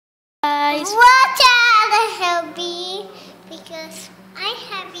guys. Watch out, Hubby, because I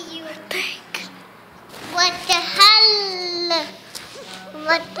have you back. What the hell?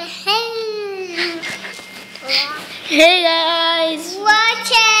 What the hell? Hey guys.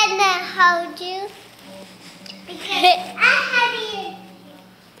 Watch out, how do? Because I have you.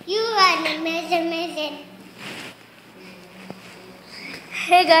 You are amazing.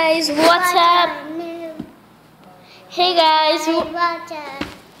 Hey guys, what's up? Hey guys. Watch out.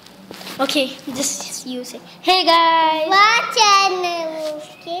 Okay, just you say. Hey guys. Watch out,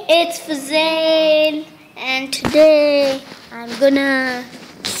 okay? It's Fazail, and today I'm gonna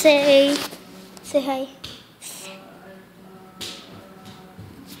say hi.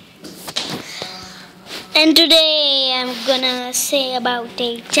 And today I'm gonna say about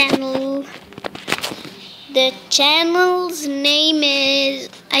a channel. The channel's name is,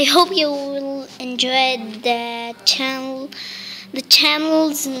 I hope you will enjoy the channel. The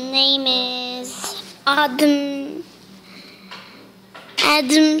channel's name is Adam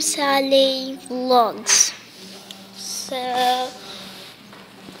Saleh Vlogs. So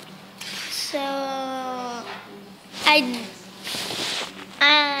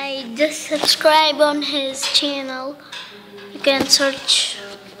I just subscribe on his channel. You can search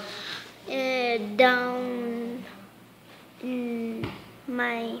down in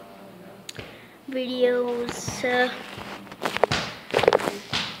my videos.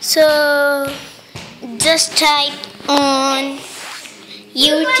 So just type on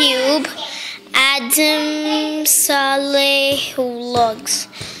YouTube Adam Saleh Vlogs.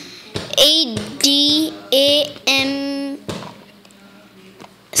 ADAM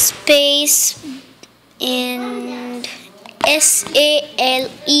space and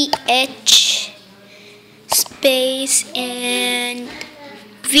SALEH space and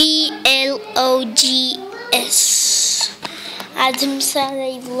VLOGS. Adam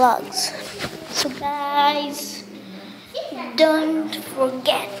Saleh Vlogs. So guys, don't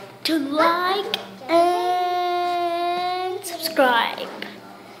forget to like and subscribe.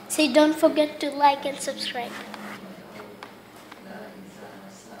 Say don't forget to like and subscribe.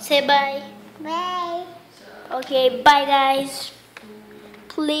 Say bye. Bye. Okay, bye guys.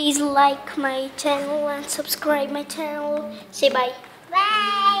 Please like my channel and subscribe my channel. Say bye.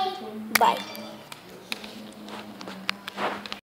 Bye. Bye.